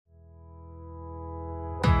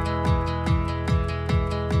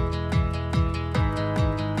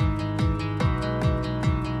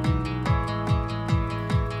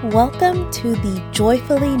Welcome to the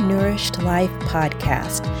Joyfully Nourished Life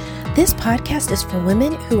podcast. This podcast is for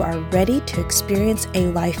women who are ready to experience a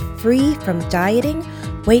life free from dieting,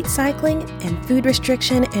 weight cycling, and food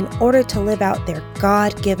restriction in order to live out their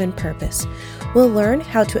God-given purpose. We'll learn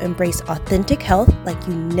how to embrace authentic health like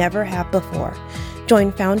you never have before.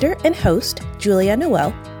 Join founder and host Julia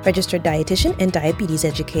Noel, registered dietitian and diabetes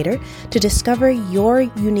educator, to discover your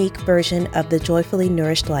unique version of the Joyfully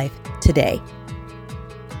Nourished Life today.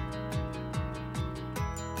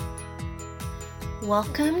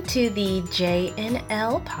 Welcome to the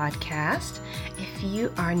JNL podcast. If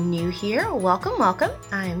you are new here, welcome.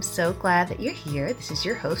 I am so glad that you're here. This is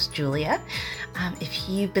your host, Julia. If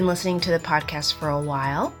you've been listening to the podcast for a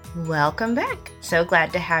while, welcome back. So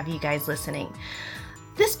glad to have you guys listening.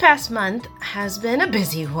 This past month has been a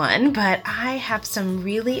busy one, but I have some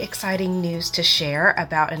really exciting news to share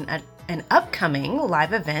about an upcoming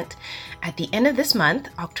live event at the end of this month,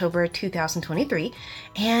 October 2023,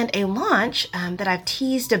 and a launch that I've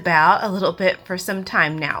teased about a little bit for some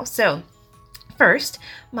time now. So first,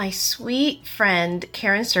 my sweet friend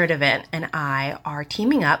Karen Sturdivant and I are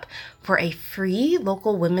teaming up for a free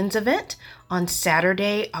local women's event on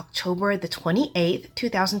Saturday, October the 28th,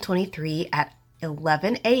 2023 at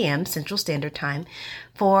 11 a.m. Central Standard Time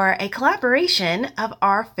for a collaboration of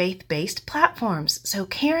our faith-based platforms. So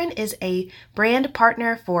Karen is a brand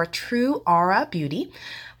partner for True Aura Beauty,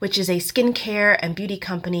 which is a skincare and beauty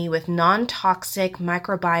company with non-toxic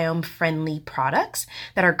microbiome-friendly products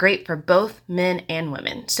that are great for both men and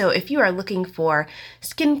women. So if you are looking for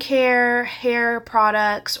skincare, hair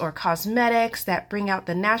products, or cosmetics that bring out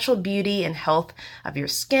the natural beauty and health of your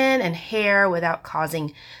skin and hair without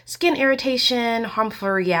causing skin irritation, harmful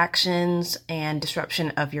reactions, and disruption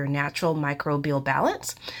of your natural microbial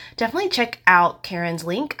balance, definitely check out Karen's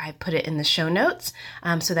link. I put it in the show notes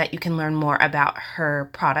so that you can learn more about her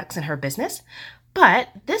products and her business. But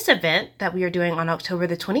this event that we are doing on October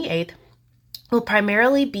the 28th will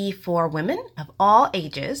primarily be for women of all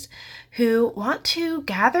ages who want to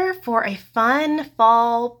gather for a fun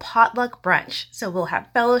fall potluck brunch. So we'll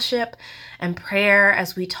have fellowship and prayer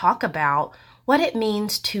as we talk about what it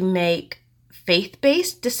means to make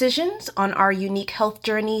faith-based decisions on our unique health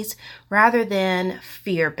journeys rather than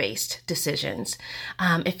fear-based decisions.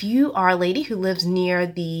 If you are a lady who lives near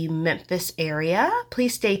the Memphis area,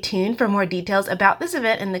 please stay tuned for more details about this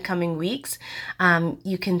event in the coming weeks.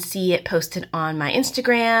 You can see it posted on my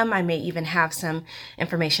Instagram. I may even have some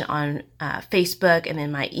information on Facebook and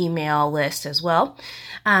in my email list as well.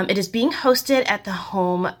 It is being hosted at the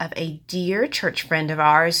home of a dear church friend of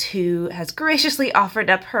ours who has graciously offered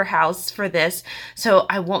up her house for this. So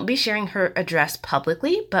I won't be sharing her address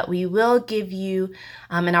publicly, but we will give you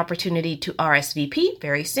an opportunity to RSVP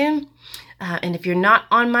very soon. And if you're not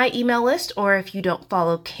on my email list or if you don't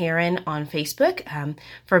follow Karen on Facebook,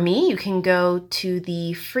 for me, you can go to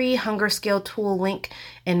the free hunger scale tool link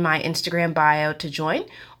in my Instagram bio to join,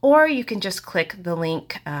 or you can just click the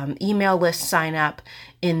link email list sign up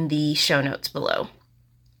in the show notes below.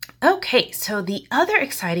 Okay, so the other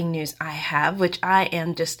exciting news I have, which I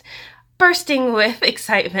am just bursting with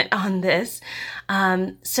excitement on this.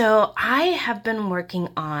 So I have been working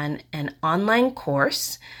on an online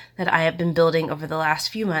course that I have been building over the last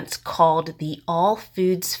few months called the All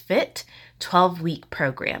Foods Fit 12-week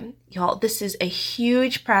program. Y'all, this is a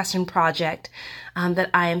huge passion project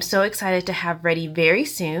that I am so excited to have ready very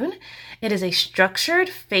soon. It is a structured,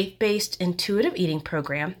 faith-based, intuitive eating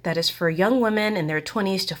program that is for young women in their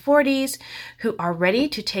 20s to 40s who are ready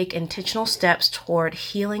to take intentional steps toward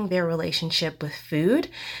healing their relationship with food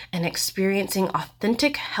and experiencing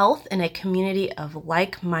authentic health in a community of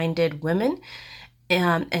like-minded women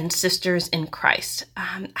and sisters in Christ.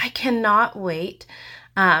 I cannot wait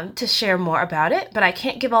to share more about it, but I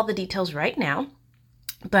can't give all the details right now.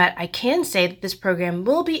 But I can say that this program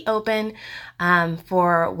will be open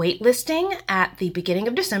for waitlisting at the beginning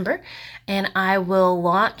of December, and I will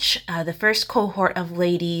launch the first cohort of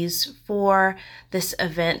ladies for this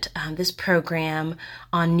event, this program,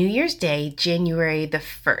 on New Year's Day, January the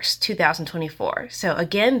 1st, 2024. So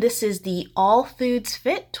again, this is the All Foods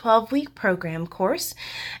Fit 12-week program course,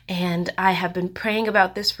 and I have been praying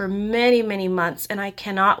about this for many, many months, and I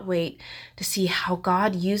cannot wait to see how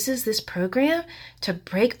God uses this program to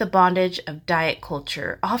break the bondage of diet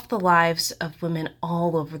culture off the lives of women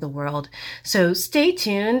all over the world. So stay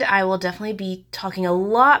tuned. I will definitely be talking a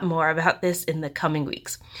lot more about this in the coming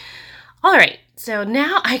weeks. All right, so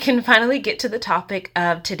now I can finally get to the topic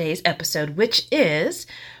of today's episode, which is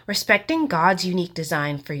respecting God's unique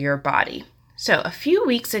design for your body. So a few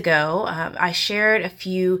weeks ago, I shared a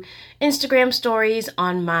few Instagram stories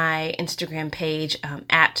on my Instagram page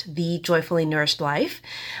at The Joyfully Nourished Life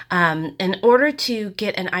in order to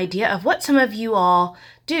get an idea of what some of you all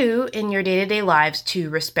do in your day-to-day lives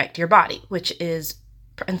to respect your body, which is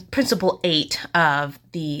principle 8 of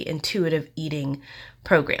the intuitive eating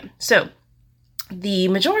program. So the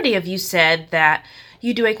majority of you said that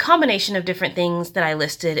you do a combination of different things that I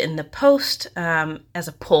listed in the post as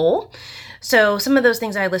a poll. So some of those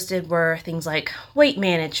things I listed were things like weight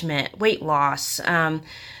management, weight loss,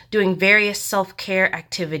 doing various self-care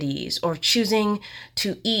activities, or choosing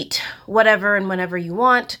to eat whatever and whenever you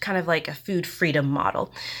want, kind of like a food freedom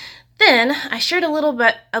model. Then I shared a little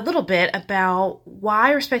bit about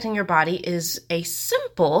why respecting your body is a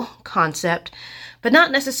simple concept, but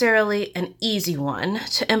not necessarily an easy one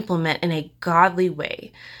to implement in a godly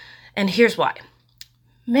way. And here's why.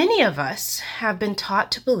 Many of us have been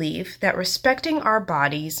taught to believe that respecting our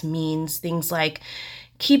bodies means things like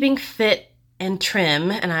keeping fit and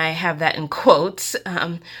trim, and I have that in quotes,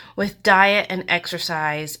 with diet and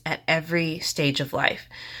exercise at every stage of life.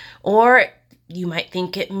 Or you might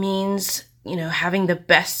think it means, having the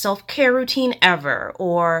best self-care routine ever,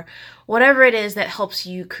 or whatever it is that helps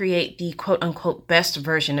you create the quote unquote best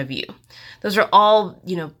version of you. Those are all,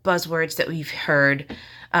 buzzwords that we've heard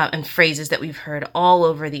and phrases that we've heard all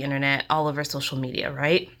over the internet, all over social media,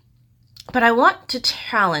 right? But I want to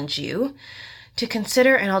challenge you to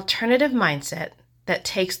consider an alternative mindset that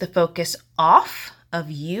takes the focus off of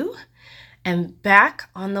you and back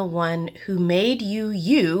on the one who made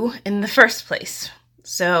you in the first place.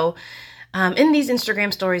 So in these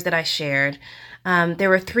Instagram stories that I shared, there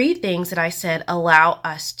were 3 things that I said allow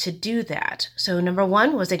us to do that. So number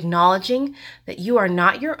 1 was acknowledging that you are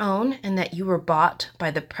not your own and that you were bought by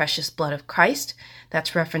the precious blood of Christ.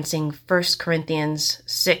 That's referencing 1 Corinthians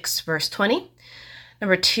 6, verse 20.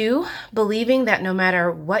 Number 2, believing that no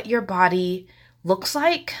matter what your body looks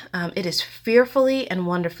like, it is fearfully and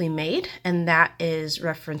wonderfully made, and that is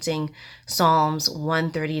referencing Psalms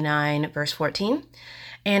 139, verse 14.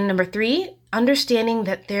 And number 3, understanding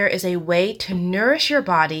that there is a way to nourish your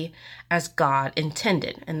body as God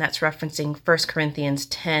intended, and that's referencing 1 Corinthians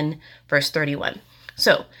 10, verse 31.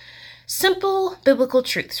 So, simple biblical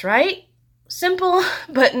truths, right? Simple,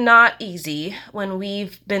 but not easy when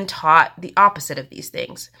we've been taught the opposite of these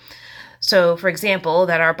things. So, for example,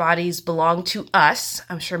 that our bodies belong to us.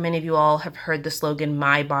 I'm sure many of you all have heard the slogan,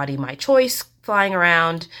 "My body, my choice," flying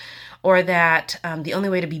around, or that the only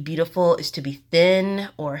way to be beautiful is to be thin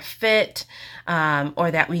or fit,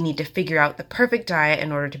 or that we need to figure out the perfect diet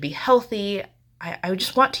in order to be healthy. I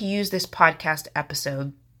just want to use this podcast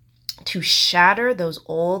episode to shatter those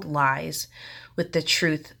old lies with the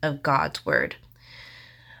truth of God's word.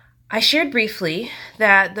 I shared briefly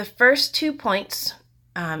that the first 2 points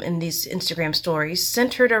in these Instagram stories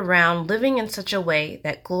centered around living in such a way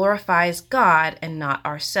that glorifies God and not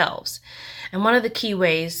ourselves. And one of the key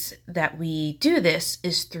ways that we do this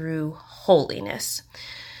is through holiness.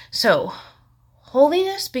 So,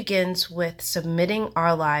 holiness begins with submitting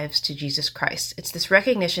our lives to Jesus Christ. It's this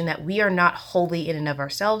recognition that we are not holy in and of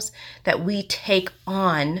ourselves, that we take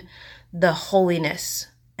on the holiness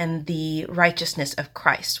and the righteousness of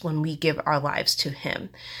Christ when we give our lives to Him.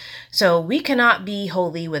 So we cannot be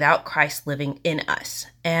holy without Christ living in us.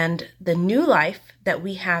 And the new life that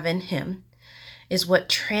we have in Him is what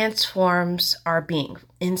transforms our being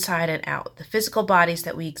inside and out, the physical bodies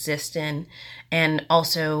that we exist in, and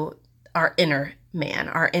also our inner man,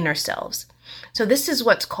 our inner selves. So this is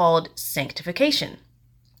what's called sanctification.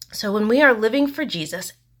 So when we are living for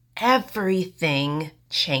Jesus, everything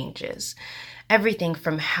changes. Everything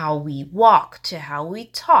from how we walk to how we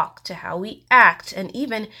talk to how we act and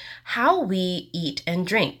even how we eat and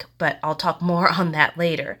drink. But I'll talk more on that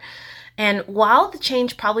later. And while the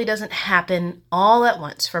change probably doesn't happen all at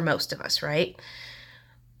once for most of us, right?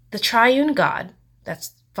 The triune God,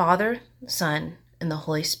 that's Father, Son, and the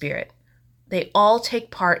Holy Spirit, they all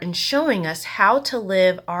take part in showing us how to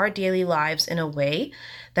live our daily lives in a way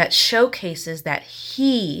that showcases that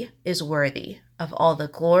He is worthy of all the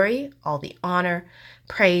glory, all the honor,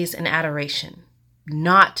 praise, and adoration,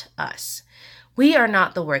 not us. We are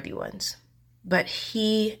not the worthy ones, but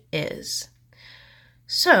He is.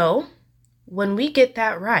 So, when we get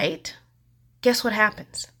that right, guess what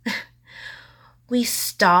happens? We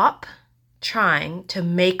stop trying to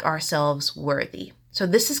make ourselves worthy. So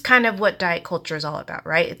this is kind of what diet culture is all about,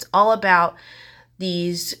 right? It's all about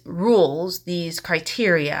these rules, these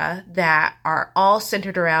criteria that are all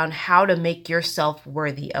centered around how to make yourself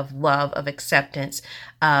worthy of love, of acceptance,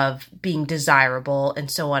 of being desirable,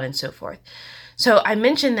 and so on and so forth. So I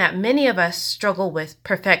mentioned that many of us struggle with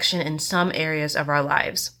perfection in some areas of our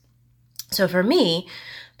lives. So for me,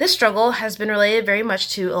 this struggle has been related very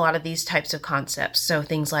much to a lot of these types of concepts. So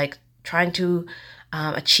things like trying to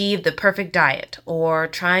achieve the perfect diet, or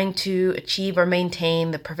trying to achieve or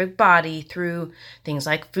maintain the perfect body through things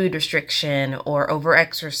like food restriction or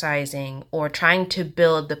over-exercising, or trying to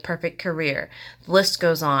build the perfect career. The list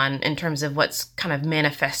goes on in terms of what's kind of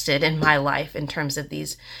manifested in my life in terms of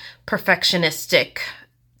these perfectionistic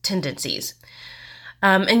tendencies.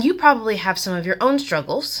 And you probably have some of your own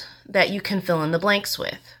struggles that you can fill in the blanks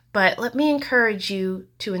with. But let me encourage you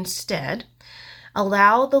to instead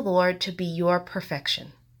allow the Lord to be your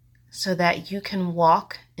perfection so that you can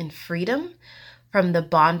walk in freedom from the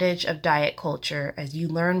bondage of diet culture as you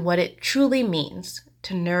learn what it truly means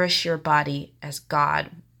to nourish your body as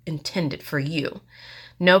God intended for you.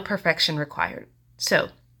 No perfection required. So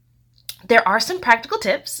there are some practical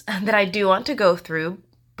tips that I do want to go through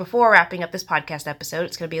before wrapping up this podcast episode.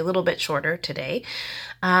 It's going to be a little bit shorter today.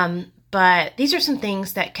 But these are some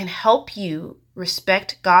things that can help you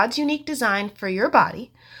respect God's unique design for your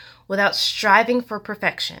body without striving for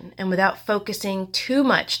perfection and without focusing too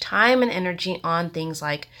much time and energy on things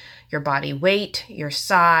like your body weight, your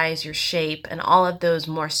size, your shape, and all of those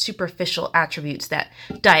more superficial attributes that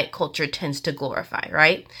diet culture tends to glorify,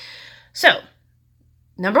 right? So,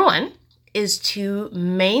 number one is to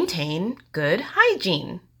maintain good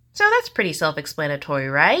hygiene. So that's pretty self-explanatory,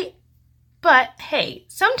 right? But hey,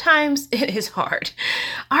 sometimes it is hard.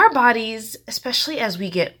 Our bodies, especially as we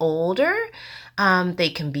get older, they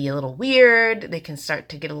can be a little weird. They can start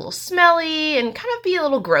to get a little smelly and kind of be a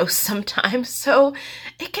little gross sometimes. So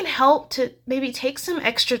it can help to maybe take some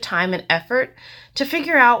extra time and effort to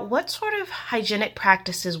figure out what sort of hygienic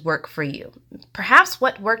practices work for you. Perhaps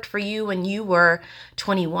what worked for you when you were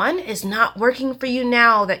 21 is not working for you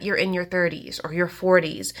now that you're in your 30s or your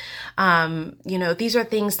 40s. These are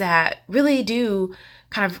things that really do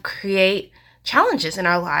kind of create challenges in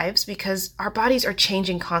our lives because our bodies are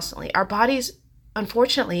changing constantly. Our bodies,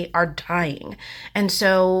 unfortunately, are dying. And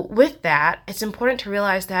so with that, it's important to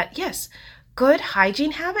realize that, yes, good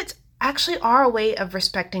hygiene habits actually are a way of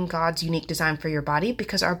respecting God's unique design for your body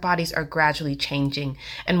because our bodies are gradually changing,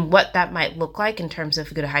 and what that might look like in terms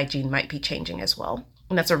of good hygiene might be changing as well.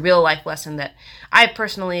 And that's a real life lesson that I've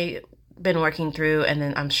personally been working through, and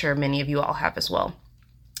then I'm sure many of you all have as well.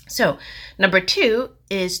 So number 2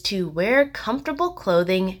 is to wear comfortable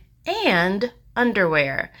clothing and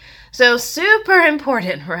underwear. So super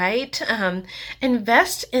important, right?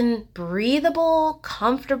 Invest in breathable,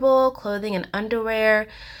 comfortable clothing and underwear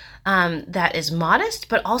that is modest,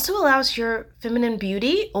 but also allows your feminine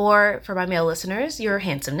beauty, or for my male listeners, your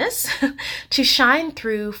handsomeness, to shine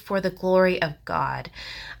through for the glory of God.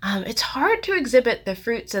 It's hard to exhibit the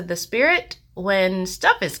fruits of the Spirit when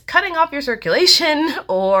stuff is cutting off your circulation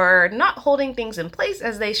or not holding things in place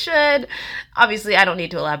as they should. Obviously, I don't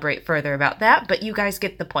need to elaborate further about that, but you guys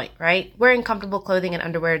get the point, right? Wearing comfortable clothing and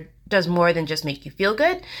underwear does more than just make you feel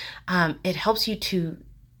good. It helps you to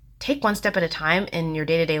take one step at a time in your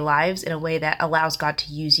day-to-day lives in a way that allows God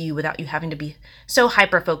to use you without you having to be so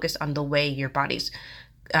hyper-focused on the way your body's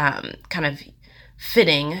kind of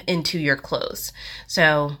fitting into your clothes.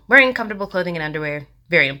 So wearing comfortable clothing and underwear,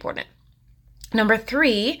 very important. Number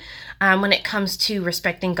 3, when it comes to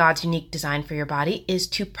respecting God's unique design for your body, is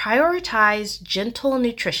to prioritize gentle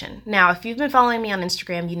nutrition. Now, if you've been following me on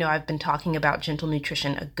Instagram, you know I've been talking about gentle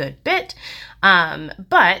nutrition a good bit,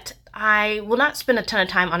 but I will not spend a ton of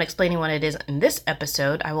time on explaining what it is in this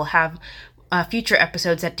episode. I will have future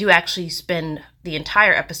episodes that do actually spend the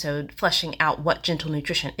entire episode fleshing out what gentle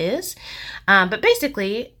nutrition is. But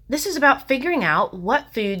basically, this is about figuring out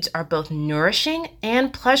what foods are both nourishing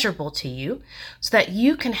and pleasurable to you so that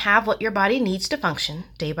you can have what your body needs to function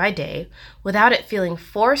day by day without it feeling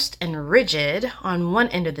forced and rigid on one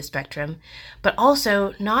end of the spectrum, but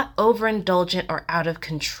also not overindulgent or out of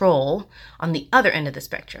control on the other end of the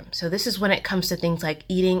spectrum. So this is when it comes to things like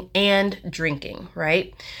eating and drinking,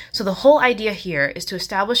 right? So the whole idea here is to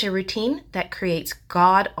establish a routine that creates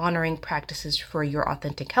God-honoring practices for your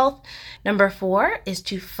authentic health. Number 4 is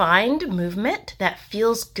to find movement that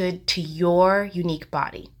feels good to your unique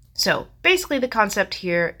body. So basically the concept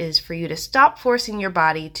here is for you to stop forcing your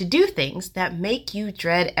body to do things that make you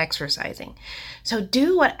dread exercising. So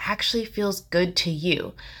do what actually feels good to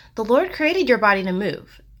you. The Lord created your body to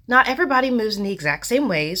move. Not everybody moves in the exact same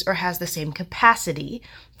ways or has the same capacity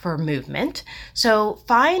for movement. So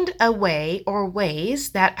find a way or ways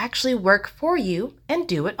that actually work for you and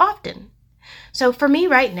do it often. So for me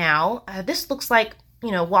right now, this looks like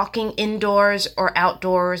walking indoors or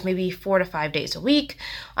outdoors, maybe 4 to 5 days a week,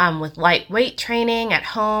 with light weight training at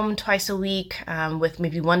home twice a week, with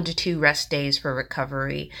maybe 1 to 2 rest days for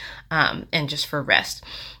recovery, and just for rest.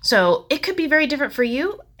 So it could be very different for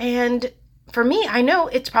you. And for me, I know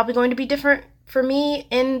it's probably going to be different for me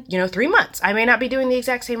in, 3 months. I may not be doing the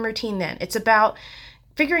exact same routine then. It's about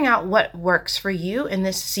figuring out what works for you in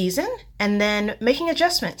this season and then making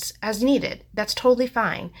adjustments as needed. That's totally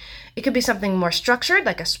fine. It could be something more structured,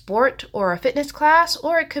 like a sport or a fitness class,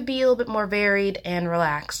 or it could be a little bit more varied and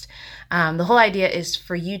relaxed. The whole idea is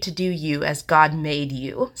for you to do you as God made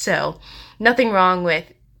you. So nothing wrong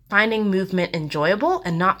with finding movement enjoyable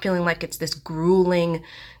and not feeling like it's this grueling,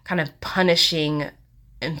 kind of punishing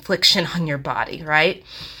infliction on your body, right?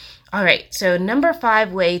 All right, so number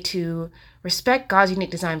 5 way to respect God's unique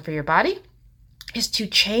design for your body is to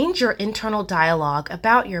change your internal dialogue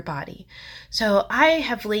about your body. So I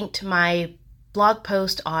have linked my blog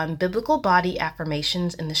post on biblical body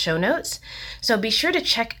affirmations in the show notes. So be sure to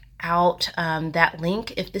check out that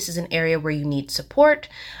link if this is an area where you need support.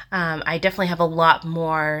 I definitely have a lot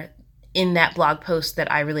more in that blog post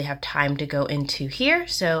that I really have time to go into here.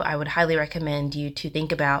 So I would highly recommend you to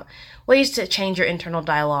think about ways to change your internal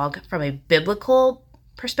dialogue from a biblical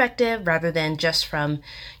perspective rather than just from,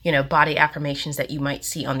 body affirmations that you might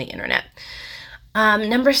see on the internet.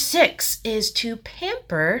 Number 6 is to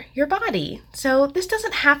pamper your body. So this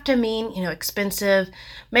doesn't have to mean, expensive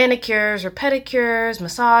manicures or pedicures,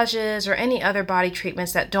 massages, or any other body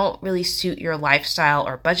treatments that don't really suit your lifestyle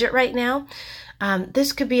or budget right now.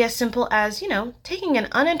 This could be as simple as, taking an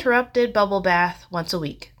uninterrupted bubble bath once a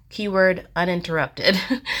week. Keyword uninterrupted.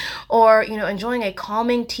 Or, enjoying a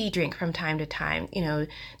calming tea drink from time to time.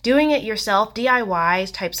 Doing it yourself,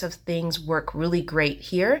 DIYs types of things work really great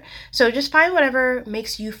here. So just find whatever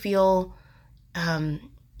makes you feel,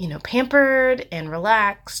 pampered and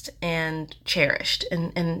relaxed and cherished,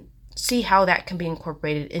 and see how that can be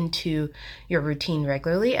incorporated into your routine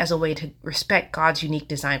regularly as a way to respect God's unique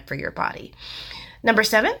design for your body. Number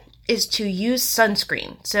 7 is to use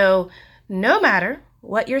sunscreen. So no matter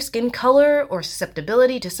what your skin color or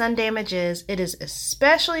susceptibility to sun damage is, it is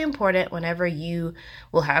especially important whenever you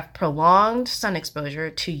will have prolonged sun exposure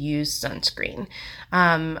to use sunscreen.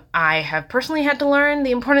 I have personally had to learn the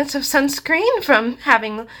importance of sunscreen from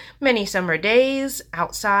having many summer days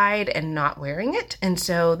outside and not wearing it. And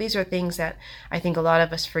so these are things that I think a lot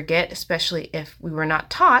of us forget, especially if we were not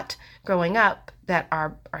taught growing up that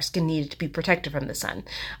our skin needed to be protected from the sun.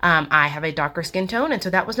 I have a darker skin tone, and so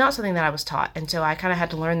that was not something that I was taught. And so I kind of had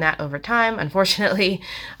to learn that over time, unfortunately,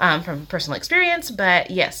 from personal experience.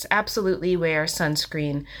 But yes, absolutely wear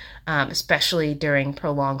sunscreen, especially during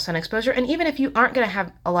prolonged sun exposure. And even if you aren't going to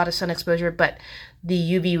have a lot of sun exposure, but the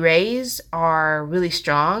UV rays are really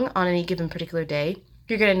strong on any given particular day,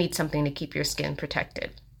 you're going to need something to keep your skin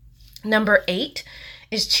protected. Number 8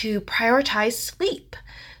 is to prioritize sleep.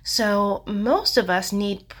 So most of us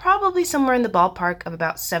need probably somewhere in the ballpark of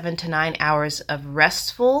about 7 to 9 hours of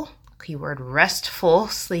restful, keyword restful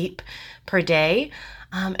sleep per day.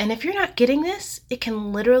 And if you're not getting this, it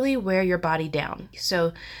can literally wear your body down.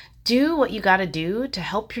 So do what you got to do to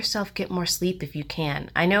help yourself get more sleep if you can.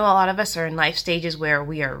 I know a lot of us are in life stages where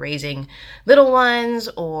we are raising little ones,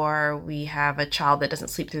 or we have a child that doesn't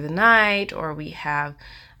sleep through the night, or we have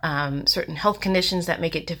certain health conditions that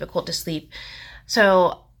make it difficult to sleep.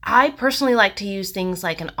 So I personally like to use things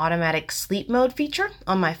like an automatic sleep mode feature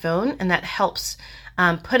on my phone, and that helps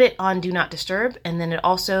put it on Do Not Disturb, and then it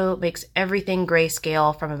also makes everything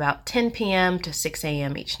grayscale from about 10 p.m. to 6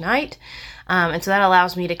 a.m. each night. And so that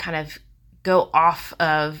allows me to kind of go off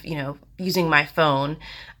of, using my phone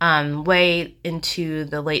way into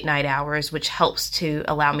the late night hours, which helps to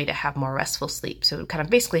allow me to have more restful sleep. So kind of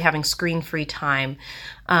basically having screen-free time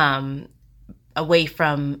away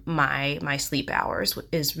from my sleep hours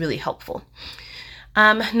is really helpful.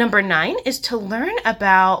 Number 9 is to learn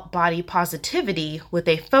about body positivity with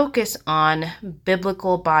a focus on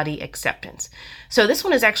biblical body acceptance. So this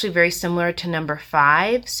one is actually very similar to number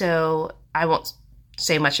 5, so I won't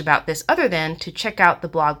say much about this other than to check out the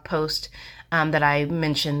blog post that I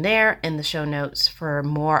mentioned there in the show notes for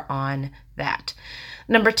more on that.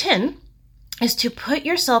 Number 10 is to put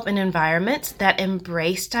yourself in environments that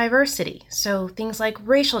embrace diversity. So things like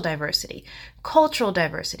racial diversity, cultural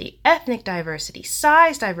diversity, ethnic diversity,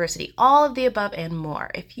 size diversity, all of the above and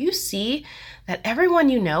more. If you see that everyone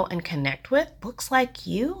you know and connect with looks like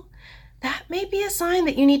you, that may be a sign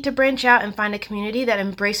that you need to branch out and find a community that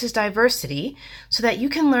embraces diversity so that you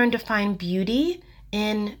can learn to find beauty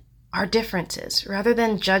in our differences rather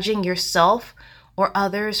than judging yourself or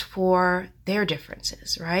others for their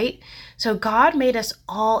differences, right? So God made us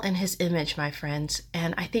all in his image, my friends,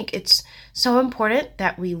 and I think it's so important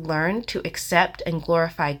that we learn to accept and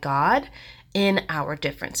glorify God in our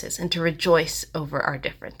differences and to rejoice over our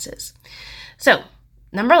differences. So,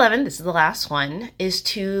 number 11, this is the last one, is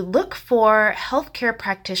to look for healthcare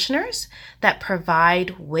practitioners that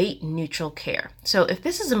provide weight-neutral care. So if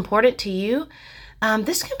this is important to you,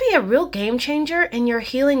 this can be a real game changer in your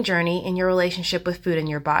healing journey in your relationship with food in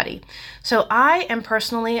your body. So I am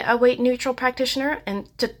personally a weight-neutral practitioner, and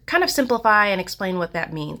to kind of simplify and explain what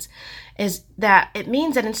that means, is that it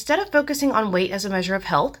means that instead of focusing on weight as a measure of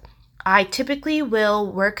health, I typically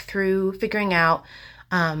will work through figuring out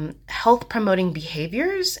health-promoting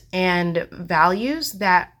behaviors and values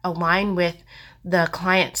that align with the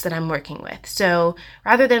clients that I'm working with. So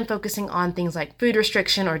rather than focusing on things like food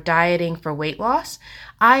restriction or dieting for weight loss,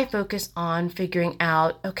 I focus on figuring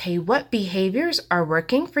out, okay, what behaviors are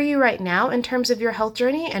working for you right now in terms of your health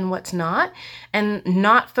journey and what's not, and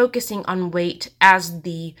not focusing on weight as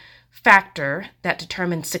the factor that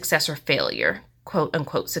determines success or failure, quote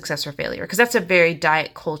unquote, success or failure, because that's a very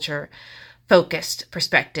diet culture focused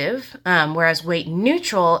perspective, whereas weight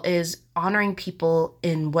neutral is honoring people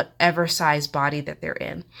in whatever size body that they're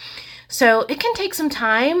in. So it can take some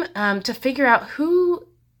time to figure out who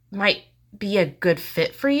might be a good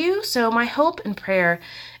fit for you. So my hope and prayer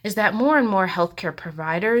is that more and more healthcare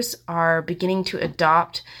providers are beginning to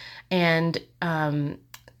adopt and kind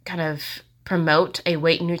of promote a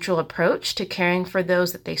weight neutral approach to caring for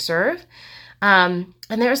those that they serve.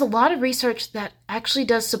 And there's a lot of research that actually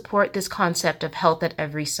does support this concept of health at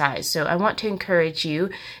every size. So I want to encourage you,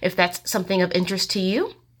 if that's something of interest to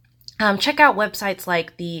you, check out websites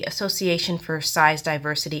like the Association for Size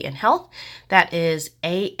Diversity in Health. That is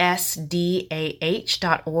ASDAH.org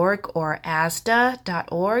or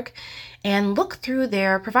ASDA.org, and look through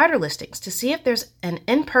their provider listings to see if there's an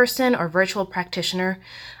in-person or virtual practitioner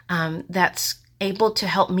that's able to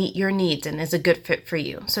help meet your needs and is a good fit for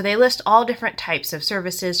you. So they list all different types of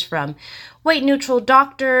services, from weight neutral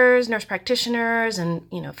doctors, nurse practitioners, and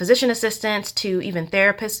physician assistants, to even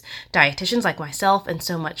therapists, dietitians like myself, and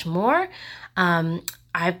so much more.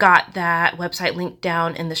 I've got that website linked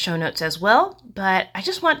down in the show notes as well. But I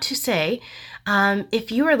just want to say,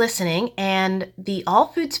 if you are listening and the All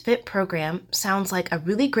Foods Fit program sounds like a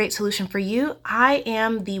really great solution for you, I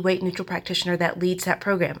am the weight neutral practitioner that leads that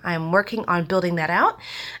program. I am working on building that out,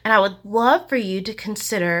 and I would love for you to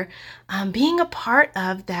consider being a part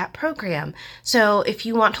of that program. So if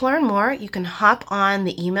you want to learn more, you can hop on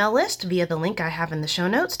the email list via the link I have in the show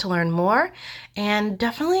notes to learn more, and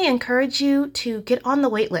definitely encourage you to get on the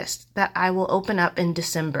wait list that I will open up in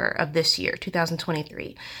December of this year,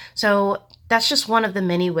 2023. So that's just one of the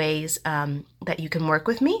many ways that you can work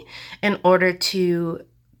with me in order to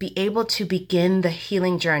be able to begin the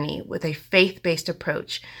healing journey with a faith-based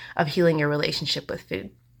approach of healing your relationship with food.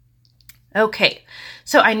 Okay,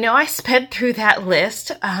 so I know I sped through that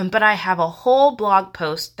list, but I have a whole blog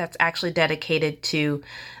post that's actually dedicated to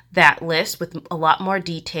that list with a lot more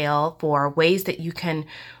detail for ways that you can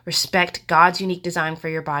respect God's unique design for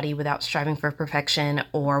your body without striving for perfection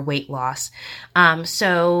or weight loss.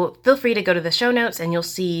 So feel free to go to the show notes and you'll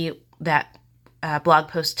see that blog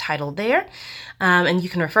post title there. And you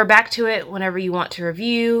can refer back to it whenever you want to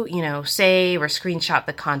review, save or screenshot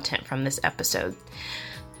the content from this episode.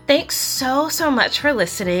 Thanks so much for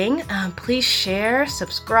listening. Please share,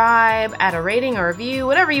 subscribe, add a rating or review,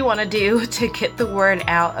 whatever you want to do to get the word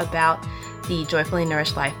out about the Joyfully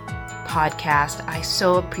Nourished Life podcast. I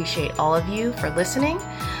so appreciate all of you for listening.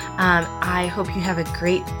 I hope you have a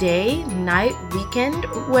great day, night, weekend,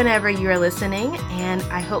 whenever you're listening. And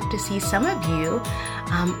I hope to see some of you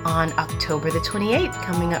on October the 28th,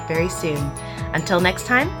 coming up very soon. Until next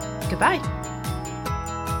time, goodbye.